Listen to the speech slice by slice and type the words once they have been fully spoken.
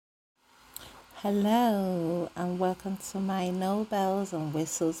Hello, and welcome to my No Bells and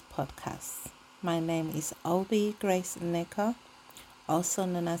Whistles podcast. My name is Obi Grace Nneka, also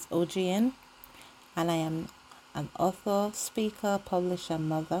known as OGN, and I am an author, speaker, publisher,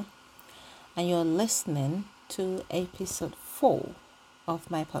 mother, and you're listening to episode 4 of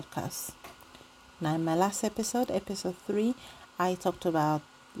my podcast. Now, in my last episode 3, I talked about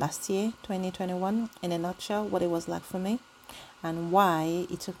last year, 2021, in a nutshell, what it was like for me and why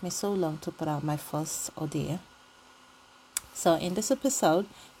it took me so long to put out my first audio. So in this episode,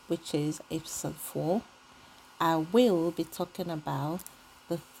 which is episode 4, I will be talking about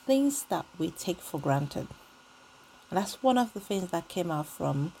the things that we take for granted. And that's one of the things that came out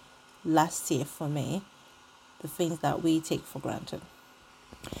from last year for me, the things that we take for granted.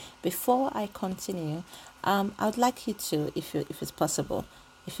 Before I continue, I would like you to, if it's possible,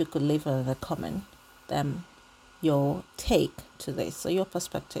 if you could leave a comment, your take to this, so your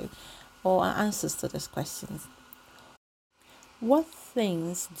perspective or answers to these questions. What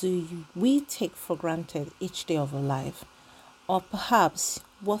things do we take for granted each day of our life? Or perhaps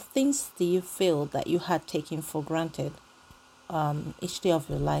what things do you feel that you had taken for granted each day of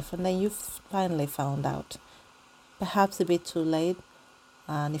your life and then you finally found out? Perhaps a bit too late,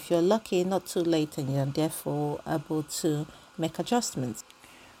 and if you're lucky, not too late, and you're therefore able to make adjustments.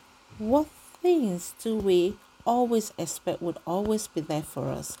 What things do we always expect would always be there for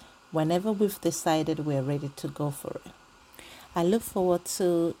us whenever we've decided we're ready to go for it? I look forward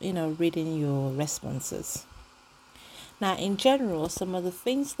to, reading your responses. Now, in general, some of the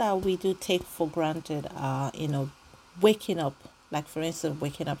things that we do take for granted are, waking up, like for instance,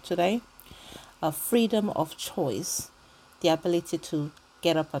 waking up today, a freedom of choice, the ability to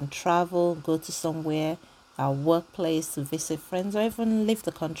get up and travel, go to somewhere, our workplace, to visit friends, or even leave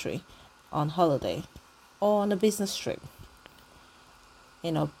the country on holiday or on a business trip.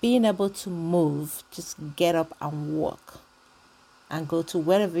 Being able to move, just get up and walk and go to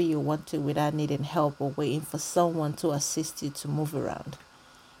wherever you want to without needing help or waiting for someone to assist you to move around.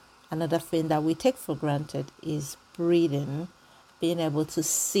 Another thing that we take for granted is breathing, being able to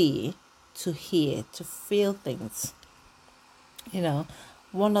see, to hear, to feel things.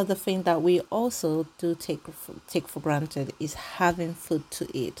 One other thing that we also do take for granted is having food to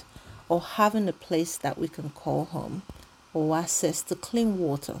eat or having a place that we can call home or access to clean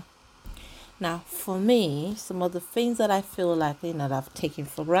water. Now, for me, some of the things that I feel like, that I've taken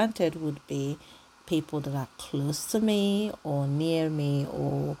for granted would be people that are close to me or near me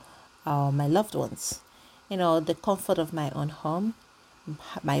or my loved ones. The comfort of my own home,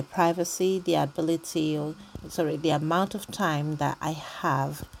 my privacy, the amount of time that I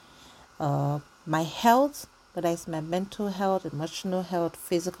have, my health, whether it's my mental health, emotional health,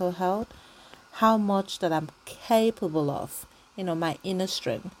 physical health, how much that I'm capable of, my inner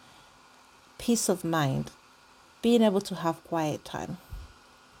strength, peace of mind, being able to have quiet time.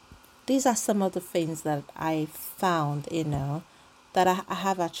 These are some of the things that I found, that I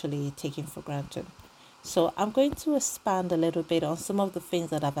have actually taken for granted. So I'm going to expand a little bit on some of the things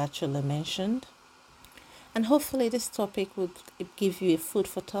that I've actually mentioned. And hopefully this topic would give you a food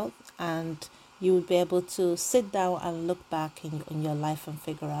for thought and you would be able to sit down and look back in your life and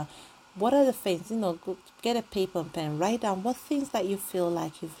figure out what are the things, go get a paper and pen, write down what things that you feel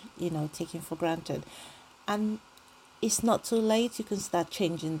like you've, taken for granted. And it's not too late. You can start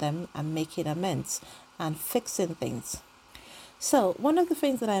changing them and making amends and fixing things. So one of the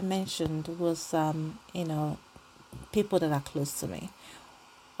things that I mentioned was, people that are close to me.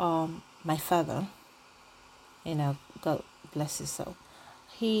 My father, God bless his soul.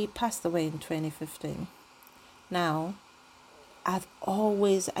 He passed away in 2015. Now, I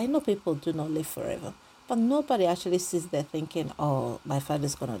know people do not live forever, but nobody actually sits there thinking, oh, my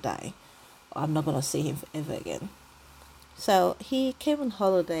father's going to die. I'm not going to see him ever again. So he came on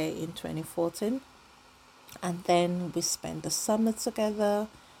holiday in 2014 and then we spent the summer together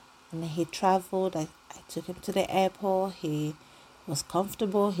and he traveled. I took him to the airport. He was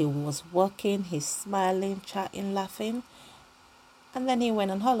comfortable. He was working. He's smiling, chatting, laughing. And then he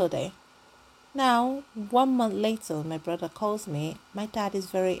went on holiday. Now, 1 month later, my brother calls me. My dad is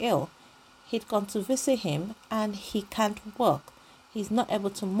very ill. He'd gone to visit him and he can't work. He's not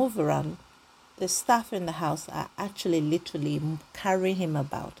able to move around. The staff in the house are actually literally carrying him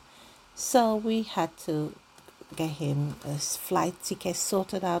about. So we had to get him a flight ticket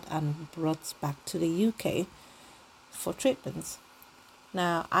sorted out and brought back to the UK for treatments.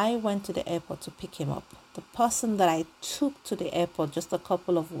 Now, I went to the airport to pick him up. The person that I took to the airport just a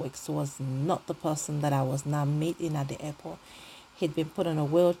couple of weeks was not the person that I was now meeting at the airport. He'd been put in a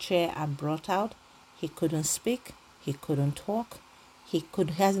wheelchair and brought out. He couldn't speak. He couldn't talk. He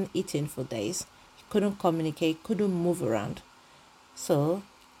hasn't eaten for days. He couldn't communicate, couldn't move around. So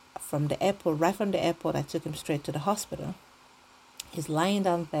right from the airport, I took him straight to the hospital. He's lying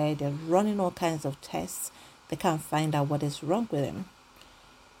down there. They're running all kinds of tests. They can't find out what is wrong with him.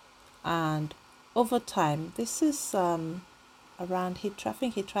 And over time, this is around, I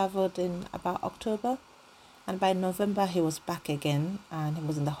think he traveled in about October. And by November, he was back again and he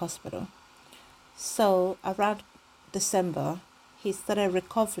was in the hospital. So around December, he started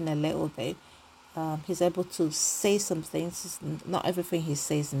recovering a little bit. He's able to say some things. Not everything he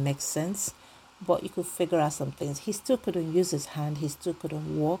says makes sense, but you could figure out some things. He still couldn't use his hand. He still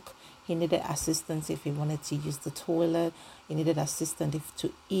couldn't walk. He needed assistance if he wanted to use the toilet. He needed assistance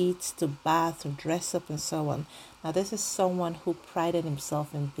to eat, to bath, to dress up, and so on. Now, this is someone who prided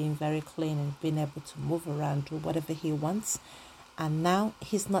himself in being very clean and being able to move around, do whatever he wants. And now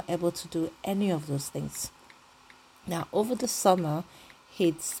he's not able to do any of those things. Now, over the summer,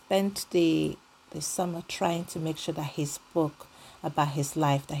 he'd spent the summer trying to make sure that his book about his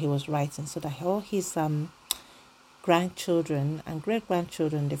life that he was writing, so that all his grandchildren and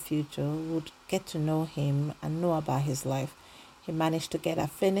great-grandchildren in the future would get to know him and know about his life. He managed to get that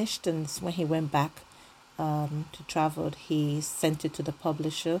finished, and when he went back to travel, he sent it to the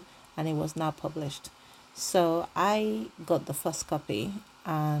publisher, and it was now published. So I got the first copy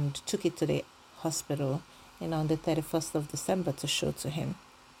and took it to the hospital, on the 31st of December to show to him.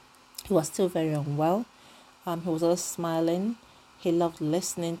 He was still very unwell. He was always smiling. He loved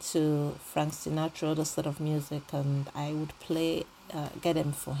listening to Frank Sinatra, the sort of music, and I would get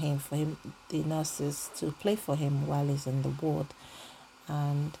him for him, the nurses to play for him while he's in the ward.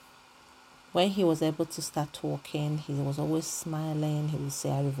 And when he was able to start talking, he was always smiling. He would say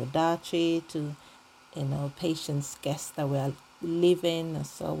arrivederci to, patients, guests that were leaving and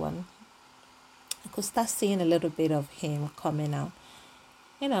so on. I could start seeing a little bit of him coming out.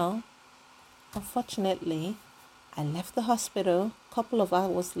 Unfortunately, I left the hospital a couple of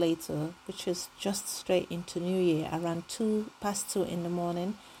hours later, which is just straight into New Year, around 2:02 in the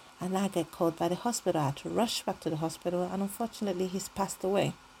morning, and I get called by the hospital. I had to rush back to the hospital, and unfortunately, he's passed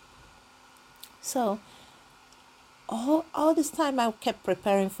away. So, all this time, I kept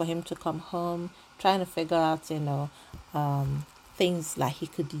preparing for him to come home, trying to figure out, things like he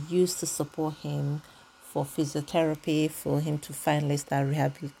could use to support him for physiotherapy, for him to finally start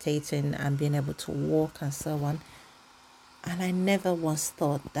rehabilitating and being able to walk and so on. And I never once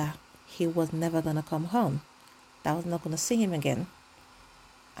thought that he was never going to come home, that I was not going to see him again.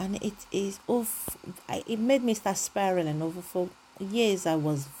 And it made me start spiraling over. For years, I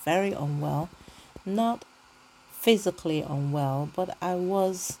was very unwell, not physically unwell, but I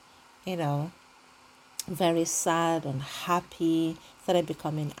was, very sad, unhappy, started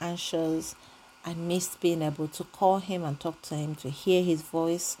becoming anxious. I missed being able to call him and talk to him, to hear his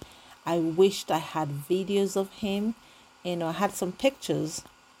voice. I wished I had videos of him. I had some pictures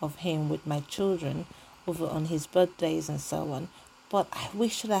of him with my children over on his birthdays and so on. But I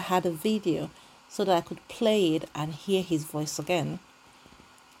wished that I had a video so that I could play it and hear his voice again.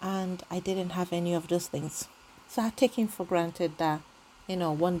 And I didn't have any of those things. So I take him for granted that,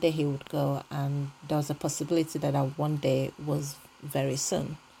 one day he would go, and there was a possibility that one day was very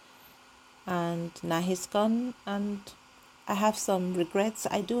soon. And now he's gone, and I have some regrets.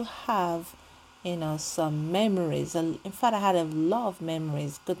 I do have, some memories. In fact, I had a lot of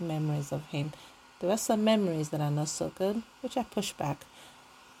memories, good memories of him. There were some memories that are not so good, which I push back.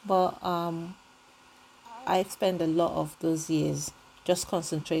 But I spent a lot of those years just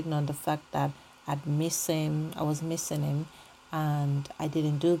concentrating on the fact that I'd miss him. I was missing him. And I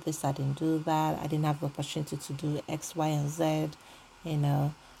didn't do this, I didn't do that. I didn't have the opportunity to do X, Y, and Z.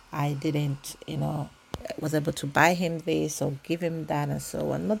 I didn't, was able to buy him this or give him that and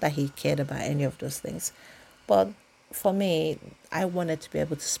so on. Not that he cared about any of those things. But for me, I wanted to be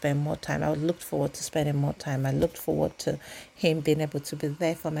able to spend more time. I looked forward to spending more time. I looked forward to him being able to be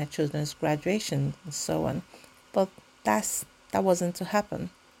there for my children's graduation and so on. But that wasn't to happen.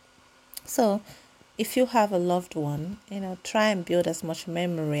 So if you have a loved one, try and build as much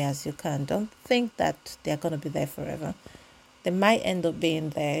memory as you can. Don't think that they're going to be there forever. They might end up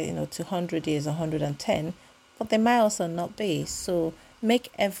being there, 200 years, 110, but they might also not be. So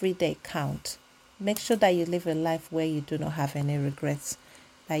make every day count. Make sure that you live a life where you do not have any regrets,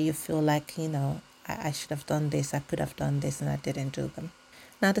 that you feel like, I should have done this, I could have done this, and I didn't do them.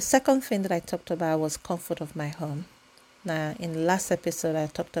 Now, the second thing that I talked about was comfort of my home. Now, in the last episode, I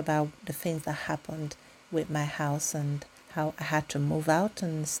talked about the things that happened with my house and how I had to move out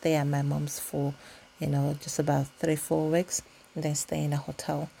and stay at my mom's for, just about 3-4 weeks, and then stay in a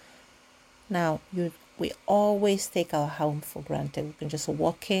hotel. Now, you we always take our home for granted. We can just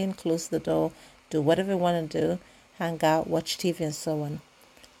walk in, close the door, do whatever we want to do, hang out, watch TV, and so on.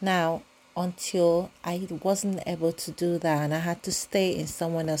 Now, until I wasn't able to do that and I had to stay in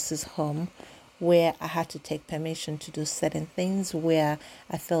someone else's home where I had to take permission to do certain things, where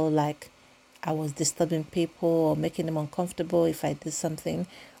I felt like I was disturbing people or making them uncomfortable if I did something,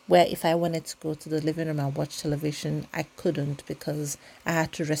 where if I wanted to go to the living room and watch television, I couldn't, because I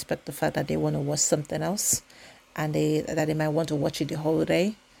had to respect the fact that they want to watch something else, and that they might want to watch it the whole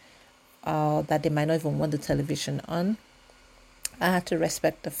day, that they might not even want the television on. I had to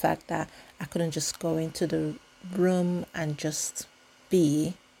respect the fact that I couldn't just go into the room and just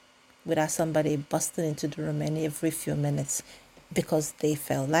be without somebody busting into the room every few minutes, because they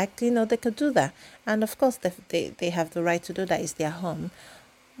felt like, they could do that. And of course, they have the right to do that. It's their home.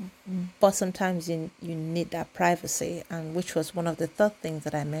 But sometimes you need that privacy, and which was one of the third things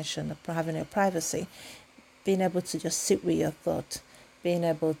that I mentioned, having a privacy, being able to just sit with your thought, being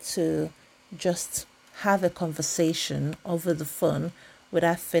able to just have a conversation over the phone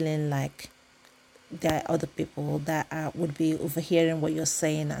without feeling like there are other people that would be overhearing what you're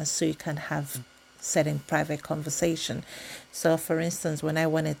saying, and so you can have certain private conversation. So for instance, when I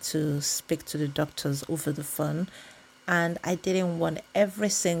wanted to speak to the doctors over the phone, and I didn't want every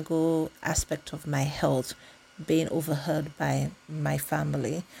single aspect of my health being overheard by my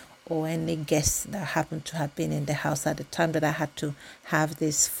family or any guests that happened to have been in the house at the time that I had to have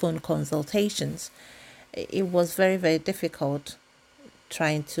these phone consultations, it was very, very difficult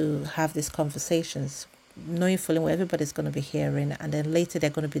trying to have these conversations, knowing fully well everybody's going to be hearing, and then later they're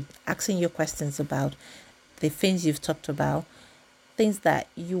going to be asking you questions about the things you've talked about, things that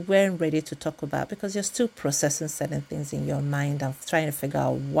you weren't ready to talk about because you're still processing certain things in your mind and trying to figure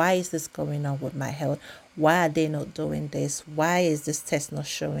out, why is this going on with my health? Why are they not doing this? Why is this test not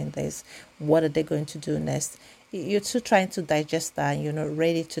showing this? What are they going to do next? You're still trying to digest that, and you're not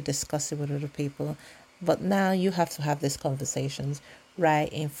ready to discuss it with other people. But now you have to have these conversations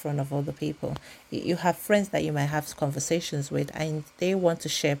right in front of other people. You have friends that you might have conversations with, and they want to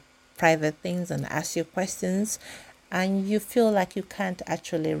share private things and ask you questions, and you feel like you can't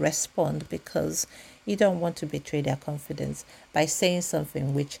actually respond because you don't want to betray their confidence by saying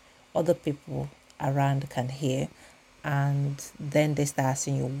something which other people around can hear. And then they start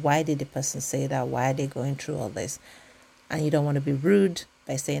asking you, why did the person say that? Why are they going through all this? And you don't want to be rude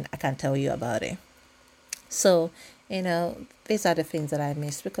by saying, I can't tell you about it. So, these are the things that I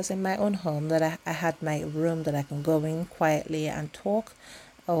miss, because in my own home that I had my room that I can go in quietly and talk,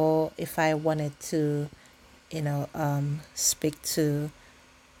 or if I wanted to, speak to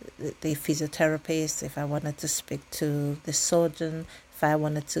the physiotherapist, if I wanted to speak to the surgeon, if I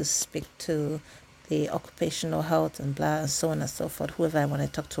wanted to speak to the occupational health and blah, and so on and so forth, whoever I want to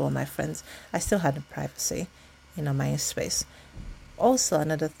talk to, all my friends, I still had the privacy, my space. Also,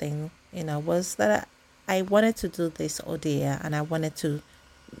 another thing, was that I wanted to do this audio, and I wanted to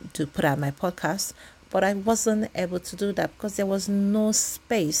put out my podcast, but I wasn't able to do that because there was no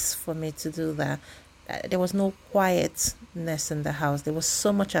space for me to do that. There was no quietness in the house. There was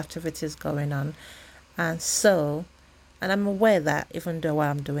so much activities going on. And I'm aware that even though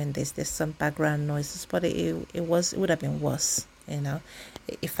while I'm doing this, there's some background noises, but it would have been worse,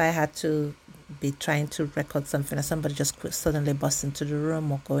 if I had to be trying to record something and somebody just suddenly bust into the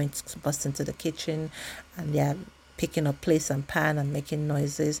room, or going to bust into the kitchen, and they're picking up plates and pan and making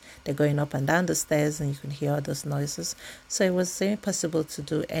noises. They're going up and down the stairs and you can hear all those noises. So it was impossible to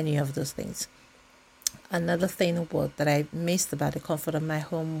do any of those things. Another thing that I missed about the comfort of my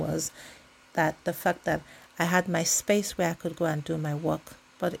home was that the fact that I had my space where I could go and do my work.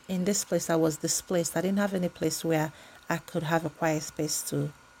 But in this place, I was displaced. I didn't have any place where I could have a quiet space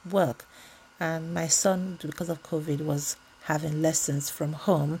to work. And my son, because of COVID, was having lessons from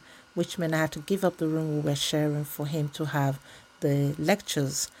home, which meant I had to give up the room we were sharing for him to have the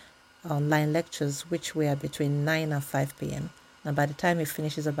lectures, online lectures, which were between 9 and 5 p.m. And by the time it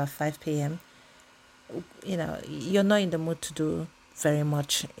finishes about 5 p.m., you're not in the mood to do very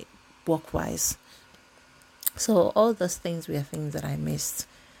much work-wise. So all those things were things that I missed.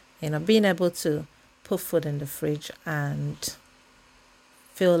 Being able to put food in the fridge and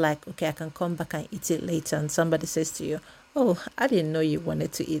feel like, okay, I can come back and eat it later, and somebody says to you, oh, I didn't know you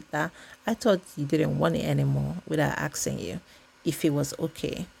wanted to eat that. I thought you didn't want it anymore, without asking you if it was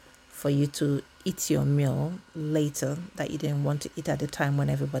okay for you to eat your meal later that you didn't want to eat at the time when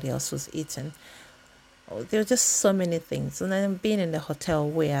everybody else was eating. There were just so many things. And then being in the hotel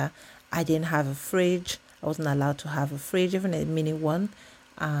where I didn't have a fridge, I wasn't allowed to have a fridge, even a mini one.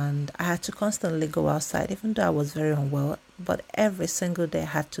 and I had to constantly go outside, even though I was very unwell. But every single day, I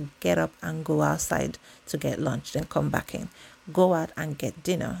had to get up and go outside to get lunch, then come back in, go out and get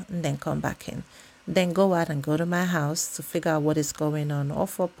dinner, and then come back in, then go out and go to my house to figure out what is going on, or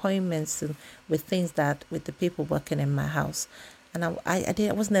for appointments with things that with the people working in my house. And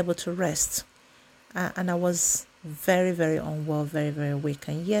I wasn't able to rest, and I was very, very unwell, very, very weak,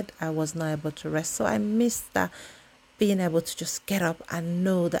 and yet I was not able to rest. So I missed that, being able to just get up and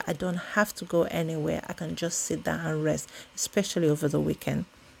know that I don't have to go anywhere. I can just sit down and rest, especially over the weekend.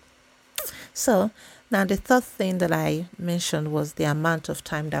 So now the third thing that I mentioned was the amount of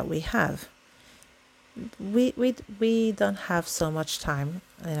time that we have. We don't have so much time.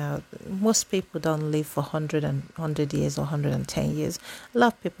 Most people don't live for 100 years or 110 years. A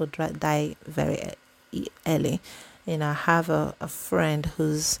lot of people die very early. I have a friend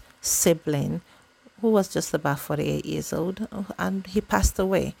whose sibling who was just about 48 years old, and he passed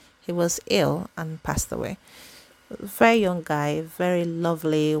away. He was ill and passed away. Very young guy, very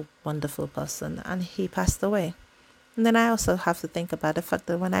lovely, wonderful person, and he passed away. And then I also have to think about the fact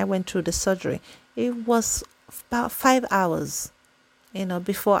that when I went through the surgery, it was about 5 hours,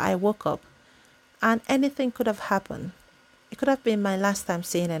 before I woke up. And anything could have happened. It could have been my last time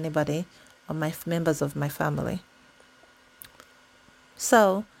seeing anybody or my members of my family.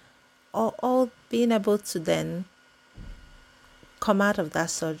 So, all being able to then come out of that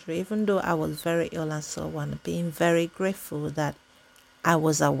surgery, even though I was very ill and so on, being very grateful that I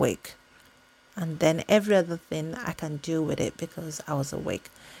was awake. And then every other thing I can deal with it because I was awake.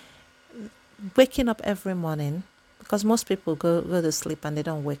 Waking up every morning, because most people go to sleep and they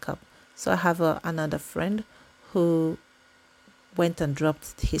don't wake up. So I have another friend who went and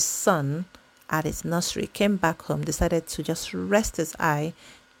dropped his son at his nursery, came back home, decided to just rest his eye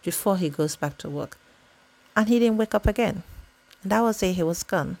before he goes back to work. And he didn't wake up again. And that was it, he was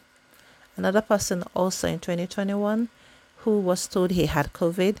gone. Another person also in 2021 who was told he had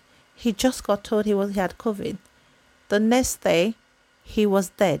COVID. He just got told he had COVID. The next day, he was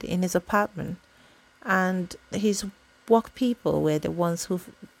dead in his apartment. And his work people were the ones who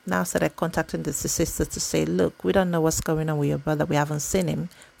now started contacting the sister to say, look, we don't know what's going on with your brother. We haven't seen him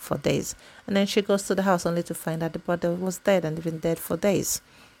for days. And then she goes to the house only to find out the brother was dead and been dead for days.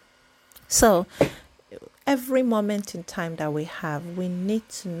 So every moment in time that we have, we need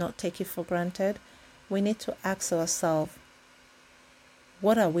to not take it for granted. We need to ask ourselves,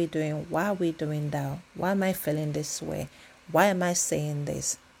 what are we doing? Why are we doing that? Why am I feeling this way? Why am I saying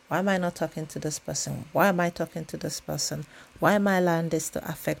this? Why am I not talking to this person? Why am I talking to this person? Why am I allowing this to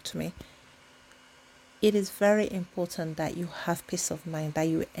affect me? It is very important that you have peace of mind, that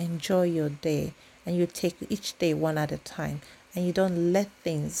you enjoy your day and you take each day one at a time, and you don't let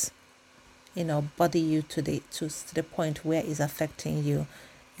things bother you to the point where it's affecting you,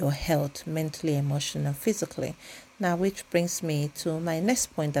 your health, mentally, emotionally, and physically. Now, which brings me to my next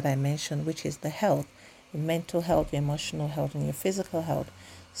point that I mentioned, which is the health, your mental health, your emotional health, and your physical health.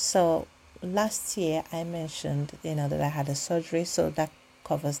 So last year I mentioned, that I had a surgery, so that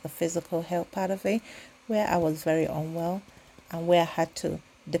covers the physical health part of it, where I was very unwell and where I had to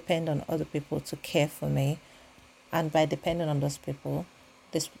depend on other people to care for me. And by depending on those people,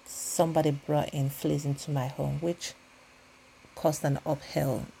 somebody brought in fleas into my home, which caused an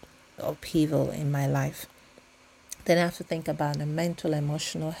upheaval in my life. Then I have to think about the mental,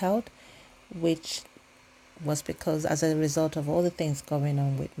 emotional health, which was because as a result of all the things going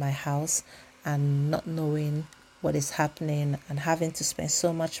on with my house and not knowing what is happening and having to spend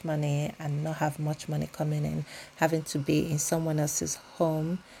so much money and not have much money coming in, having to be in someone else's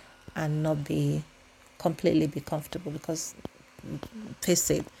home and not completely be comfortable, because face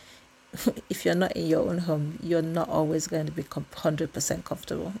it, if you're not in your own home, you're not always going to be 100%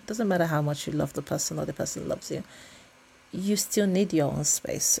 comfortable. It doesn't matter how much you love the person or the person loves you. You still need your own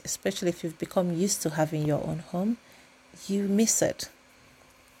space, especially if you've become used to having your own home. You miss it,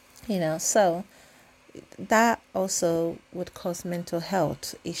 so that also would cause mental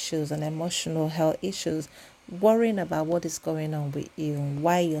health issues and emotional health issues, worrying about what is going on with you,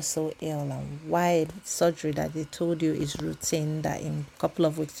 why you're so ill, and why surgery that they told you is routine, that in a couple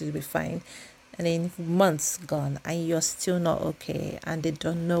of weeks you'll be fine, and in months gone and you're still not okay, and they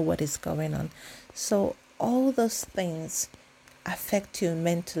don't know what is going on. So all those things affect you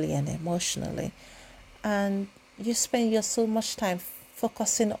mentally and emotionally, and you spend so much time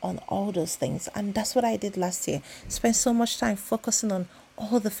focusing on all those things. And that's what I did last year. Spent so much time focusing on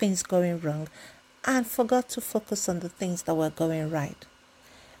all the things going wrong and forgot to focus on the things that were going right.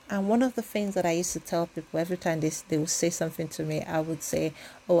 And one of the things that I used to tell people every time they would say something to me, I would say,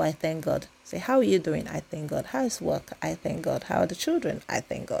 oh, I thank God. Say, how are you doing? I thank God. How is work? I thank God. How are the children? I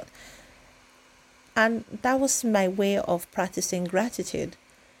thank God. And that was my way of practicing gratitude.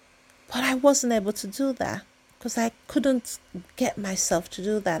 But I wasn't able to do that because I couldn't get myself to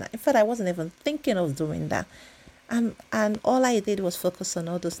do that. In fact, I wasn't even thinking of doing that. And all I did was focus on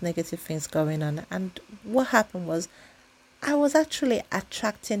all those negative things going on. And what happened was I was actually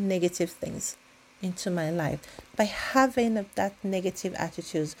attracting negative things into my life by having that negative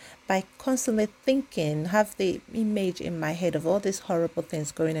attitudes, by constantly thinking, have the image in my head of all these horrible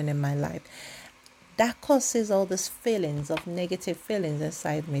things going on in my life. That causes all these feelings of negative feelings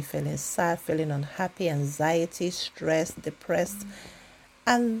inside me, feeling sad, feeling unhappy, anxiety, stress, depressed,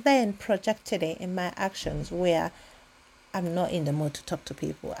 and then projected it in my actions where I'm not in the mood to talk to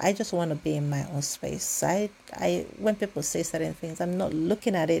people. I just want to be in my own space. When people say certain things, I'm not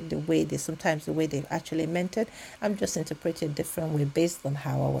looking at it sometimes the way they actually meant it. I'm just interpreting it differently based on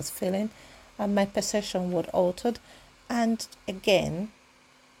how I was feeling, and my perception would altered. And again,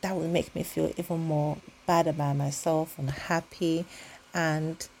 that would make me feel even more bad about myself, unhappy,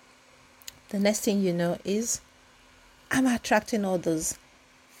 and the next thing you know is I'm attracting all those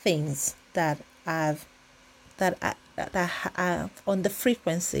things that are on the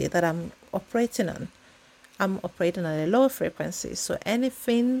frequency that I'm operating on. I'm operating on a lower frequency. So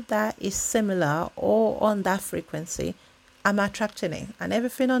anything that is similar or on that frequency, I'm attracting it. And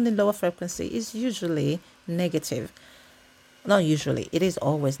everything on the lower frequency is usually negative. Not usually, it is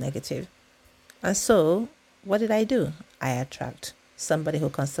always negative. And so what did I do? I attract somebody who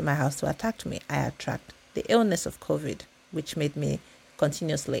comes to my house to attack me. I attract the illness of COVID, which made me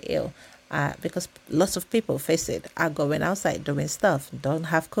continuously ill. Because lots of people face it, are going outside doing stuff, don't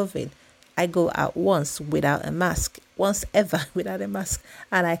have COVID. I go out once without a mask, once ever without a mask,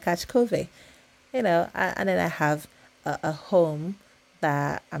 and I catch COVID. And then I have a home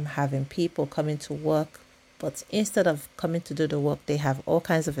that I'm having people coming to work, but instead of coming to do the work, they have all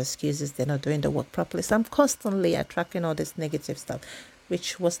kinds of excuses. They're not doing the work properly. So I'm constantly attracting all this negative stuff,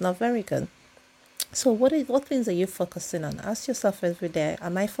 which was not very good. So what things are you focusing on? Ask yourself every day,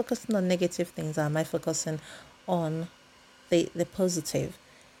 am I focusing on negative things, or am I focusing on the positive?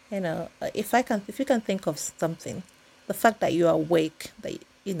 If you can think of something, the fact that you are awake, that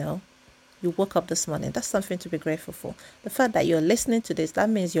you woke up this morning, that's something to be grateful for. The fact that you're listening to this, that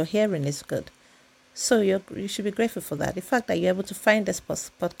means your hearing is good. So you should be grateful for that. The fact that you're able to find this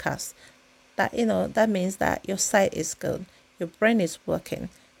podcast, that means that your sight is good, your brain is working.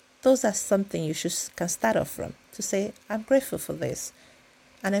 Those are something you can start off from, to say, I'm grateful for this.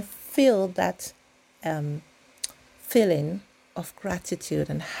 And I feel that feeling of gratitude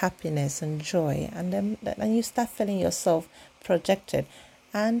and happiness and joy, and then you start feeling yourself projected,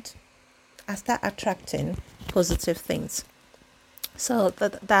 and I start attracting positive things. So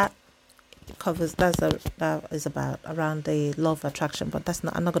that covers that is about around the law of attraction, but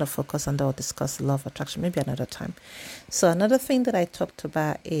I'm not going to focus on that or discuss the law of attraction, maybe another time. So another thing that I talked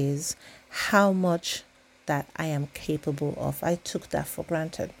about is how much that I am capable of. I took that for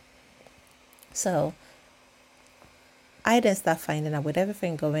granted. So I then start finding out, with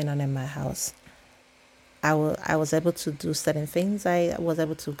everything going on in my house, I was able to do certain things. I was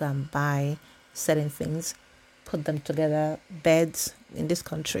able to go and buy certain things, put them together. Beds in this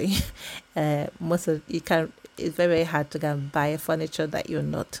country, it's very hard to go and buy furniture that you're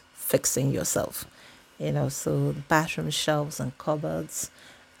not fixing yourself. So bathroom shelves and cupboards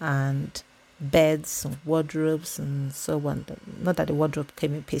and beds and wardrobes and so on. Not that the wardrobe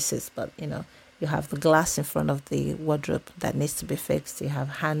came in pieces, but you have the glass in front of the wardrobe that needs to be fixed. You have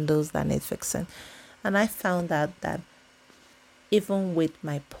handles that need fixing. And I found out that even with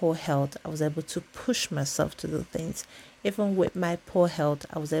my poor health, I was able to push myself to do things. Even with my poor health,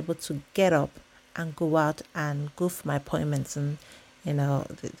 I was able to get up and go out and go for my appointments, and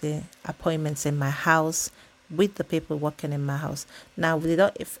the appointments in my house with the people working in my house. Now,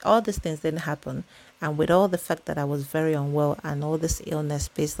 if all these things didn't happen, and with all the fact that I was very unwell and all this illness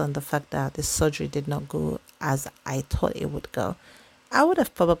based on the fact that the surgery did not go as I thought it would go, I would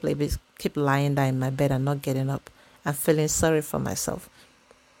have probably keep lying down in my bed and not getting up and feeling sorry for myself.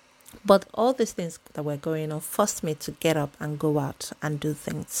 But all these things that were going on forced me to get up and go out and do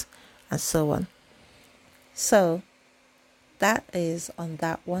things and so on. So that is on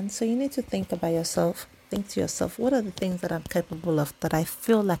that one. So you need to think about yourself. Think to yourself, what are the things that I'm capable of that I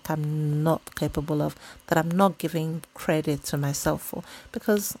feel like I'm not capable of, that I'm not giving credit to myself for?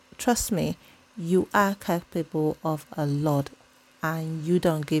 Because trust me, you are capable of a lot, and you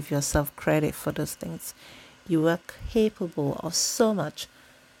don't give yourself credit for those things. You are capable of so much.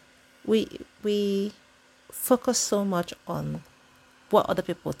 we focus so much on what other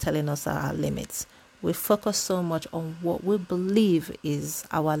people are telling us are our limits. We focus so much on what we believe is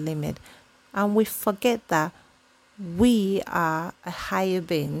our limit, and we forget that we are a higher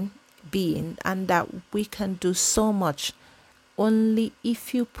being and that we can do so much only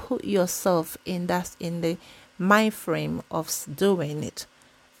if you put yourself in the mind frame of doing it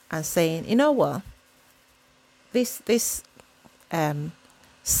and saying, you know what, this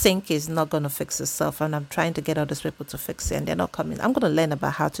sink is not going to fix itself, and I'm trying to get all these people to fix it and they're not coming. I'm going to learn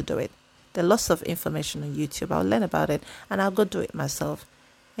about how to do it. There's lots of information on YouTube. I'll learn about it and I'll go do it myself.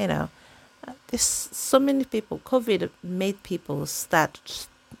 You know, there's so many people. COVID made people start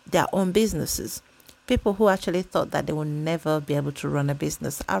their own businesses. People who actually thought that they would never be able to run a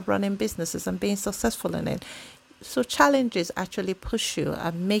business are running businesses and being successful in it. So challenges actually push you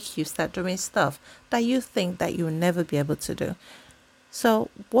and make you start doing stuff that you think that you'll never be able to do. So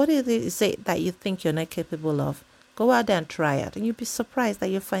what is it that you think you're not capable of? Go out there and try it, and you'll be surprised that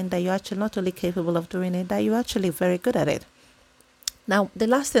you find that you're actually not only capable of doing it, that you're actually very good at it. Now, the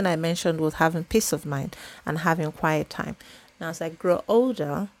last thing I mentioned was having peace of mind and having quiet time. Now, as I grow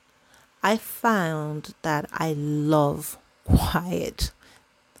older, I found that I love quiet.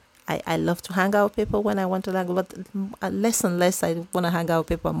 I love to hang out with people when I want to hang out, but less and less I want to hang out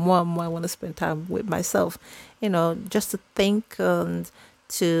with people. More and more I want to spend time with myself, just to think and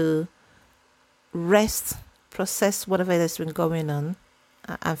to rest, process whatever that's been going on,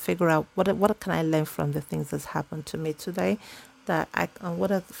 and figure out what can I learn from the things that's happened to me today, and what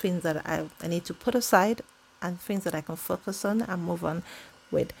are the things that I need to put aside and things that I can focus on and move on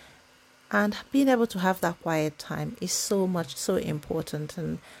with. And being able to have that quiet time is so important.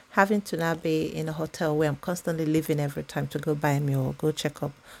 And having to now be in a hotel where I'm constantly leaving every time to go buy me or go check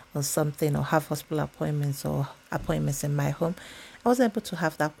up on something or have hospital appointments or appointments in my home, I wasn't able to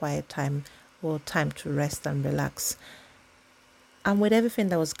have that quiet time or time to rest and relax. And with everything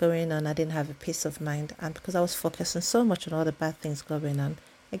that was going on, I didn't have a peace of mind. And because I was focusing so much on all the bad things going on,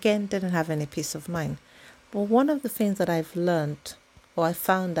 again, didn't have any peace of mind. But one of the things that I've learned or I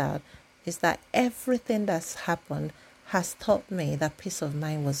found out is that everything that's happened has taught me that peace of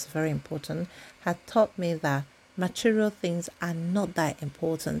mind was very important, had taught me that material things are not that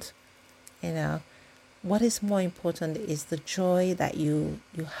important. What is more important is the joy that you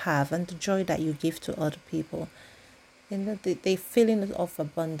have and the joy that you give to other people. The feeling of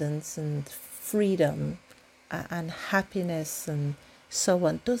abundance and freedom and happiness and so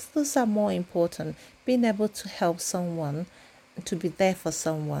on. Those are more important. Being able to help someone, to be there for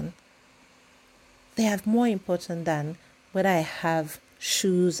someone, they are more important than whether I have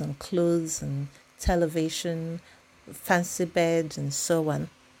shoes and clothes and television, fancy beds and so on.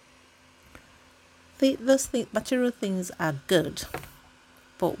 Those material things are good,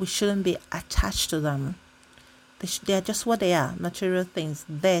 but we shouldn't be attached to them. They are just what they are, material things,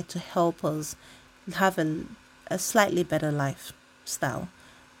 there to help us have a slightly better lifestyle.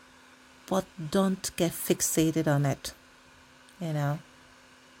 But don't get fixated on it.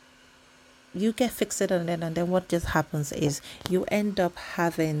 You get fixated on it, and then what just happens is you end up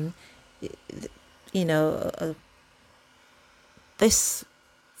having, this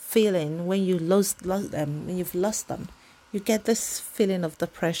feeling when when you've lost them. You get this feeling of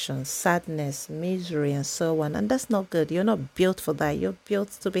depression, sadness, misery, and so on. And that's not good. You're not built for that. You're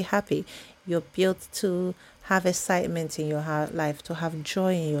built to be happy. You're built to have excitement in your life, to have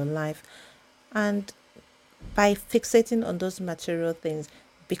joy in your life. And by fixating on those material things,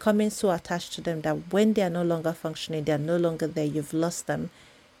 becoming so attached to them that when they are no longer functioning, they are no longer there, you've lost them,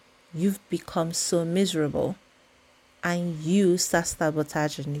 you've become so miserable, and you start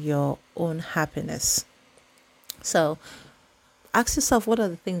sabotaging your own happiness. So ask yourself, what are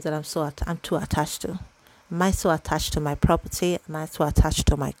the things that I'm too attached to? Am I so attached to my property? Am I too attached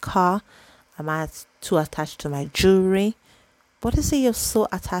to my car? Am I too attached to my jewelry? What is it you're so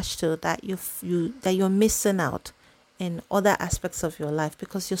attached to that you're missing out in other aspects of your life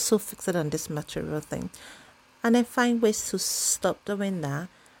because you're so fixed on this material thing? And then find ways to stop doing that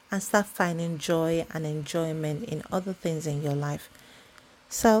and start finding joy and enjoyment in other things in your life.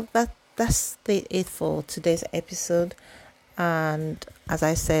 So that's it for today's episode. And as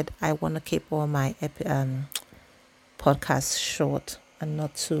I said, I want to keep all my podcasts short and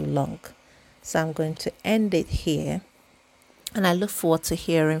not too long. So I'm going to end it here. And I look forward to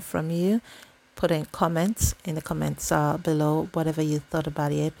hearing from you. Put in comments in the comments below whatever you thought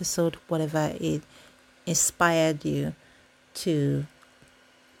about the episode, whatever it inspired you to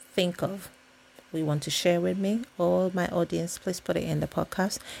think of. We want to share with me, all my audience, please put it in the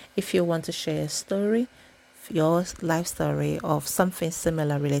podcast. If you want to share a story, your life story of something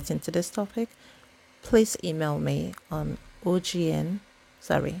similar relating to this topic, please email me on on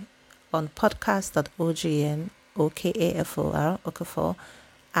podcast.ogn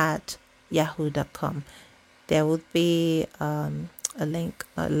at yahoo.com. There would be an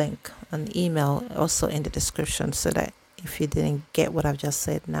email also in the description, so that if you didn't get what I've just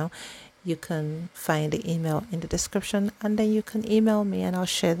said now, you can find the email in the description, and then you can email me and I'll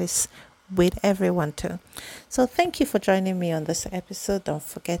share this with everyone too. So thank you for joining me on this episode. Don't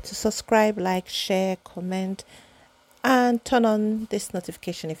forget to subscribe, like, share, comment, and turn on this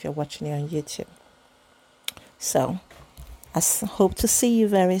notification if you're watching it on YouTube. So I hope to see you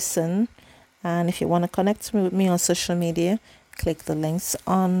very soon. And if you want to connect with me on social media, click the links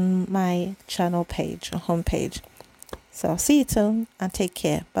on my channel page or homepage. So I'll see you soon and take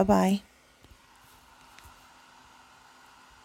care. Bye bye.